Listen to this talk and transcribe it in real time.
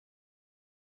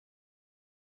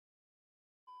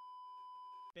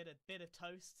Bit of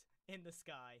toast in the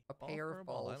sky. A pair of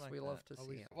balls. Like we love to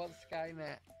see it. Well,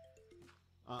 Skynet.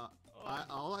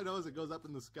 All I know is it goes up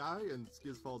in the sky and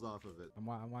Skiz falls off of it. I'm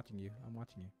watching you. I'm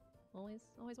watching you. Always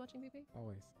watching BP?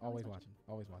 Always watching.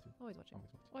 Always watching. Always watching.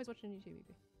 Always watching YouTube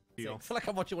BP. I feel like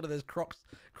I'm watching one of those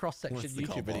cross-section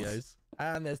YouTube videos.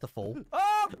 And there's the fall.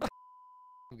 Oh!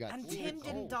 got And Tim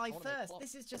didn't die first.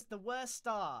 This is just the worst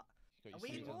start. Are we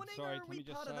in warning or are we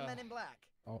part of the Men in Black?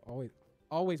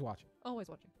 Always watching. Always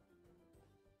watching.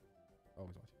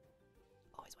 Always watching.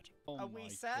 Always watching. Oh Are we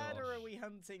sad or are we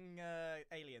hunting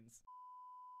aliens?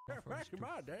 Back in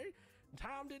my day,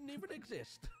 time didn't even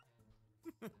exist.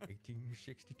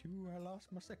 1862, I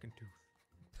lost my second tooth.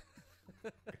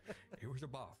 It was a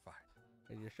bar fight.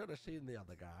 And you should have seen the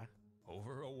other guy.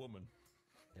 Over a woman.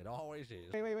 It always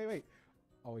is. Wait.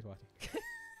 Always watching.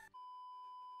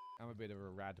 I'm a bit of a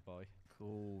rad boy.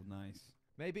 Cool, nice.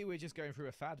 Maybe we're just going through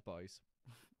a fad, boys.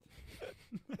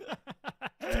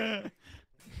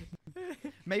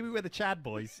 Maybe we're the Chad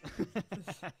boys.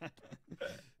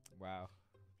 Wow.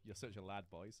 You're such a lad,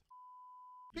 boys.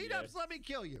 Beat ups, let me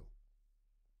kill you.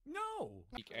 No.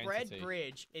 Bread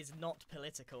Bridge is not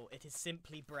political. It is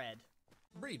simply bread.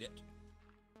 Read it.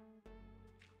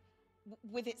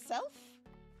 With itself?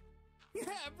 Yeah,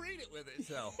 breed it with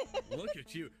itself. Look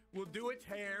at you. We'll do its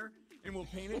hair and we'll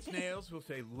paint its nails. We'll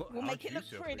say, look, We'll make it look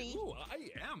so pretty. Ooh,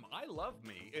 I love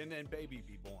me. And then baby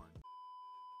be born.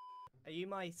 Are you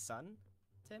my son,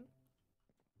 Tim?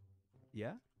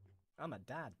 Yeah? I'm a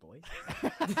dad, boy.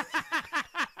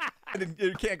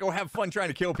 You can't go have fun trying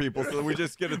to kill people, so we're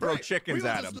just gonna throw chickens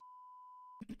at them.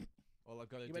 All I've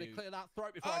got to You do... better clear that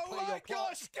throat before I clear your clock.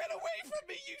 Gosh, get away from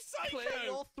me, you psycho! Clear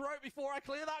your throat before I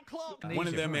clear that clock. One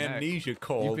of them amnesia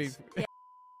calls.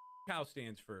 COW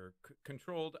stands for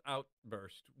Controlled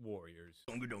Outburst Warriors.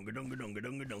 Don't get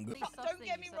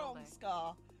me wrong,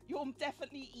 Scar. You're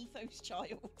definitely Ethos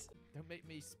child. Don't make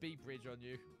me speed bridge on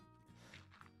you.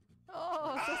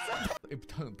 Oh, so sad.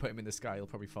 Don't put him in the sky, he'll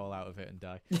probably fall out of it and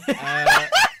die.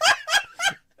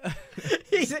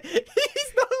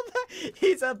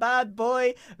 He's a bad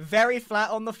boy, very flat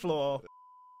on the floor.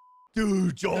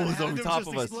 Dude, Joel was on top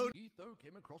of us. Etho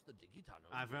came across the Digi Tunnel.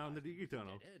 I found the Digi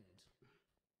Tunnel.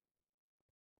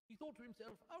 He thought to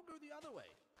himself, I'll go the other way.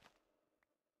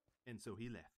 And so he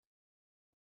left.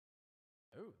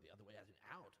 Oh, the other way as in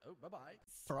out. Oh, bye-bye.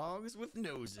 Frogs with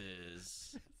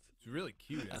noses. It's really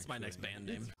cute. That's my next band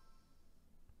name.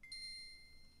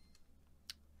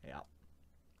 Yeah.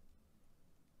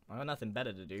 I got nothing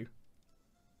better to do.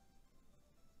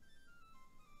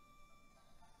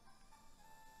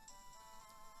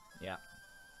 Yeah.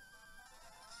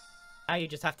 Now you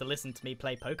just have to listen to me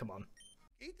play Pokemon.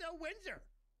 Etho Windsor!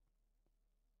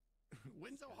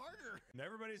 Windsor harder! And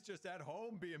everybody's just at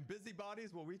home being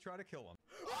busybodies while we try to kill them.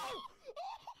 Oh!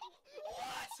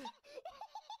 What?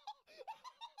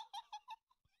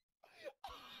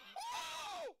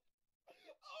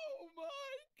 Oh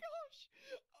my gosh!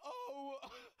 Oh!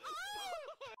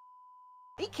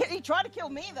 He tried to kill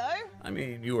me, though. I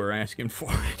mean, you were asking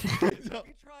for it. He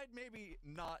tried maybe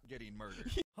not getting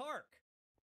murdered. Hark!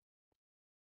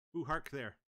 Ooh, hark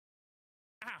there.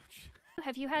 Ouch!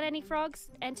 Have you had any frogs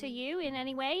enter you in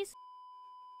any ways?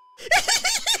 We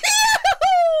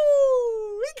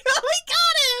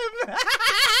got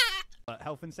him!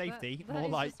 Health and safety, That more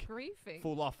is like just griefing.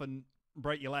 fall off and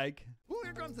break your leg. Ooh,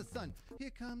 here comes the sun. Here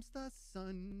comes the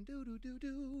sun. Do do do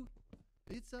do.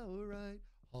 It's alright.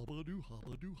 Hobba doo,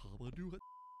 hobba doo, hobba doo.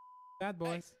 Bad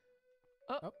boys.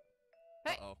 Oh.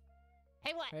 Hey. Uh-oh.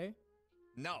 Hey, what? Hey.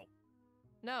 No.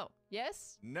 No.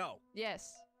 Yes? No. Yes.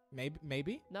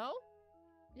 Maybe. No?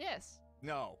 Yes.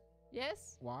 No.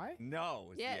 Yes? Why?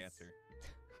 No is Yes. the answer.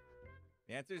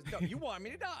 The answer is no. You want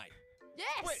me to die.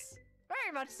 Yes! Wait.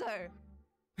 Very much so.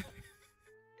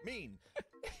 Mean.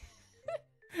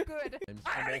 Good.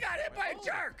 I already got hit by a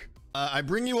jerk! I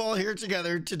bring you all here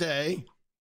together today,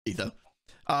 Etho.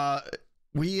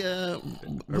 What's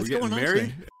going on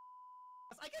today?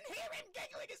 I can hear him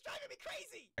giggling, it's driving me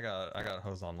crazy! I got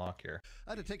hose on lock here.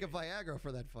 I had to take a Viagra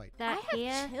for that fight. That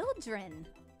here. children.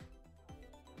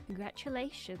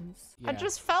 Congratulations. I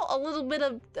just felt a little bit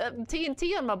of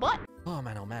TNT on my butt. Oh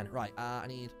man. Right, I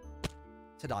need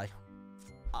to die.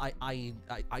 I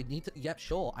need to. Yep,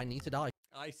 sure. I need to die.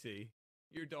 I see.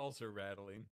 Your dolls are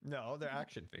rattling. No, they're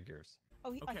action figures.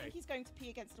 Oh, I Okay. think he's going to pee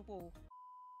against a wall.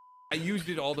 I used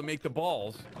it all to make the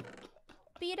balls.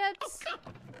 Beat-ups.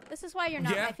 This is why you're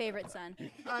not Yeah. my favorite son.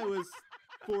 I was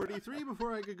 43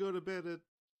 before I could go to bed at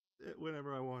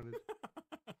whenever I wanted.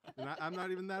 And I'm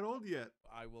not even that old yet.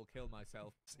 I will kill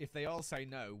myself. If they all say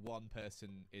no, one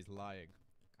person is lying.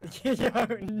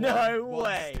 No One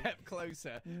way. step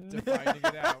closer to finding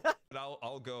it out. But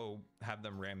I'll go have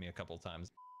them ram me a couple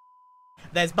times.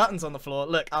 There's buttons on the floor.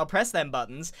 Look, I'll press them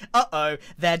buttons. Uh-oh,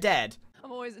 they're dead.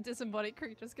 I'm always a disembodied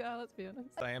creature, Scar, let's be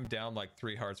honest. I am down like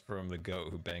 3 hearts from the goat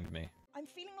who banged me. I'm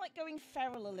feeling like going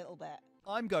feral a little bit.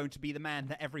 I'm going to be the man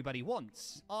that everybody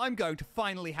wants. I'm going to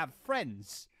finally have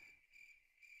friends.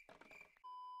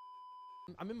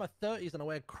 I'm in my 30s and I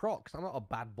wear Crocs. I'm not a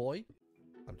bad boy.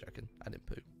 I'm joking. I didn't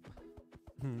poo.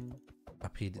 I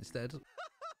peed instead.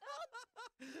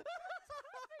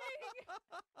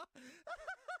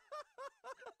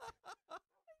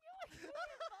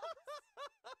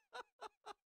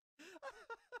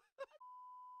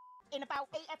 In about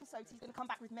 8 episodes, he's going to come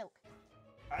back with milk.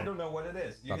 I don't know what it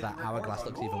is. God, that hourglass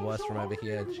looks even worse from over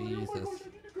here. Jesus.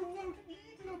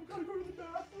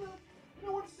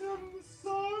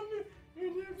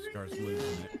 Starts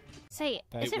losing it. Say,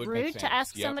 That is it would make rude to sense,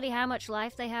 ask yep. somebody how much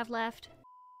life they have left?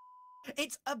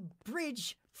 It's a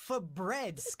bridge for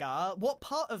bread, Scar. What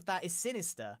part of that is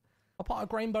sinister? A part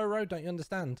of Rainbow Road, don't you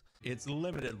understand? It's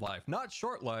limited life, not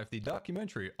short life. The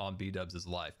documentary on B-Dubs'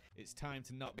 life. It's time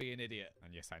to not be an idiot.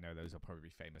 And yes, I know those will probably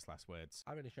be famous last words.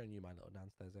 I've only shown you my little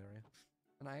downstairs area.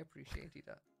 And I appreciated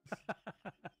it.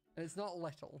 And it's not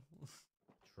little.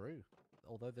 True.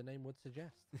 Although the name would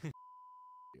suggest.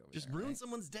 Just ruin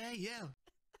someone's day, yeah.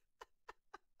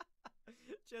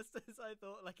 Just as I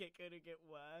thought, like, it couldn't get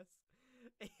worse,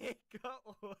 it got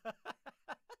worse.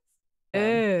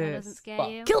 That doesn't scare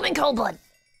you? Kill him in cold blood!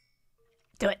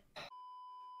 Do it.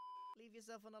 Leave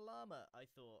yourself on a llama, I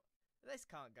thought. This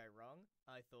can't go wrong,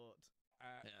 I thought.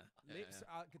 Lips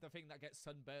are the thing that gets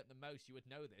sunburnt the most. You would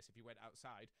know this if you went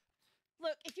outside.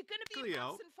 Look, if you're going to be Cleo. an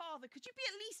absent father, could you be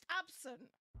at least absent?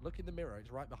 Look in the mirror,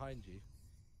 it's right behind you.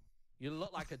 You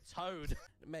look like a toad.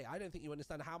 Mate, I don't think you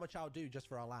understand how much I'll do just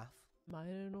for a laugh.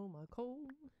 Mining on my coal,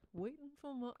 waiting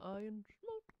for my iron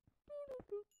smoke.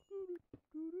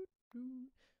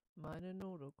 Mining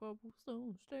on the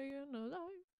cobblestone, staying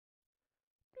alive.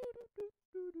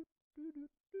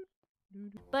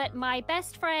 But my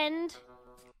best friend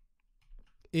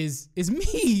Is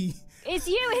me. is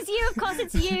you, of course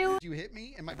it's you. You hit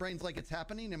me, and my brain's like, it's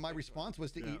happening, and my response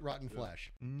was to eat rotten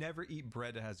flesh. Never eat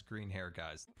bread that has green hair,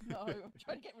 guys. No, I'm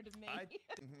trying to get rid of me.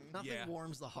 Nothing Yeah,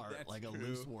 warms the heart that's like a true.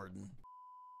 loose warden.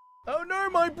 Oh no,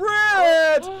 my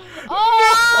bread!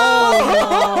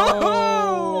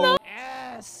 Oh!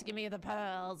 Yes, give me the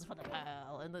pearls for the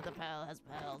pearl, and the pearl has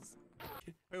pearls.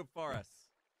 Who for us?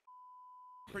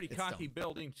 Pretty It's cocky dumb.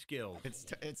 building skills. It's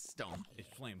stone. It's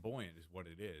flamboyant is what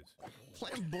it is.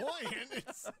 Flamboyant.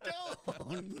 It's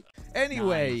stone.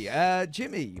 Anyway,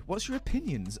 Jimmy, what's your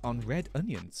opinions on red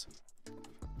onions?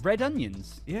 Red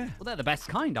onions? Yeah. Well, they're the best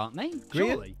kind, aren't they? Green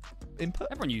Surely. input?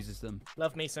 Everyone uses them.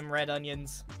 Love me some red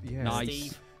onions. Yeah. Nice.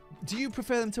 Steve. Do you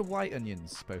prefer them to white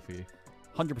onions, both of you?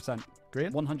 100%.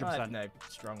 Green? 100%. I have no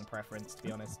strong preference, to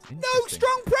be honest. No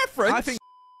strong preference? I think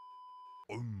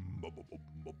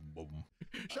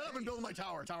Shut up and build my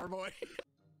tower, tower boy.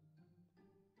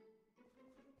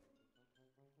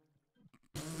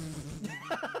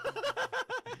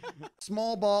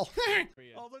 Small ball.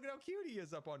 Oh, look at how cute he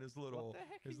is up on his little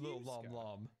lom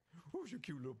lom. Who's your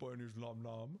cute little boy on his lom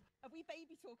lom? Are we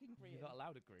baby talking green? You're not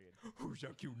allowed a green. Who's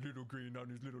that cute little green on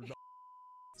his little lom?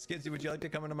 Skidsy, would you like to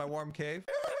come into my warm cave?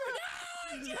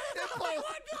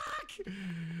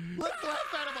 Let's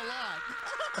laugh at him a lot.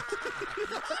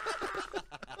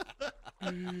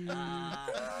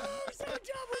 So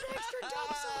dumb with extra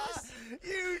dumb sauce!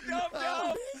 You dumb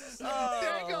dumb!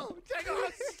 Dango,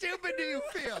 how stupid do you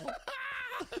feel?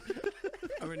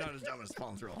 I mean, not as dumb as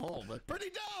falling through a hole, but pretty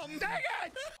dumb. Dang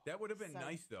it! That would have been So-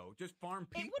 nice though. Just farm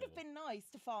people. It would have been nice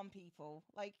to farm people.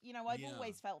 Like, you know, I've Yeah.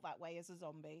 always felt that way as a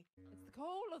zombie. It's the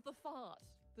coal of the fart,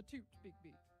 the toot big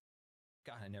beat.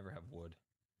 God, I never have wood.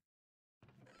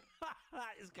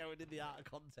 That is going in the out of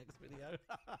context video.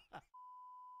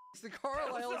 The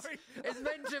Carlisle's is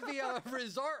meant to be a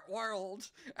resort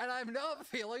world, and I'm not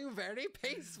feeling very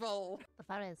peaceful. The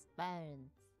forest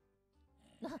burns.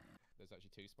 There's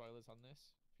actually 2 spoilers on this,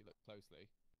 if you look closely.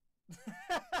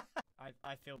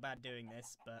 I feel bad doing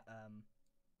this, but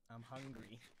I'm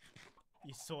hungry.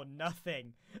 You saw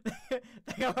nothing.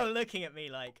 They are looking at me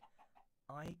like,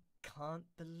 I can't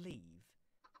believe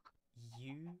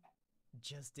you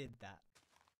just did that.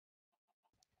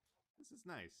 This is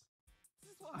nice.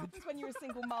 This is what happens when you're a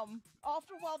single mum.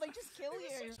 After a while, they just kill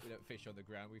you. We don't fish on the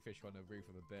ground, we fish on the roof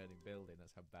of a burning building.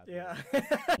 That's how bad Yeah.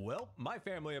 Well, my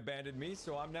family abandoned me,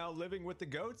 so I'm now living with the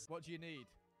goats. What do you need?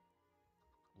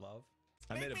 Love.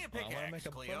 Make me a I wanna pickaxe, make a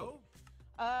Cleo.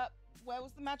 boat. Where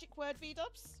was the magic word,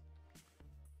 B-dubs?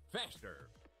 Faster.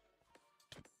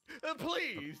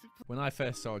 Please. When I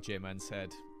first saw Jim and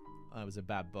said I was a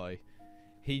bad boy,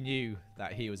 he knew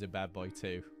that he was a bad boy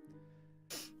too.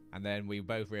 And then we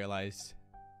both realised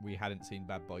we hadn't seen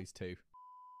Bad Boys 2.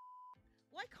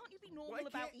 Why can't you be normal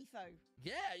about Etho?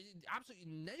 Yeah, you absolutely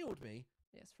nailed me.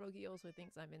 Yes, Froggy also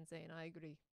thinks I'm insane. I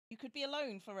agree. You could be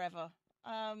alone forever.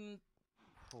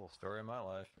 Cool story of my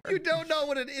life. You don't know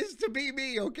what it is to be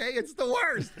me, okay? It's the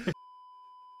worst.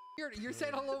 You said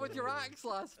hello with your axe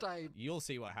last time. You'll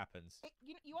see what happens.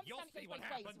 You understand it goes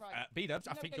both ways, right? B-dubs,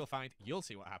 I think you'll find you'll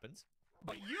see what happens.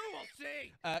 But you will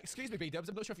see. Excuse me, B-dubs,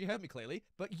 I'm not sure if you heard me clearly,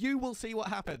 but you will see what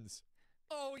happens.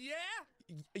 Oh yeah.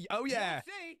 Oh yeah.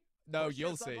 You'll see. No,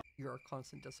 you'll see. You're a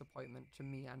constant disappointment to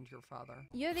me and your father.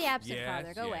 You're the absent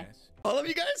father. Go away. All of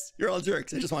you guys, you're all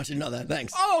jerks. I just want you to know that.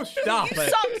 Thanks. Oh, stop You it.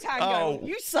 suck, Tango. Oh.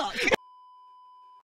 You suck.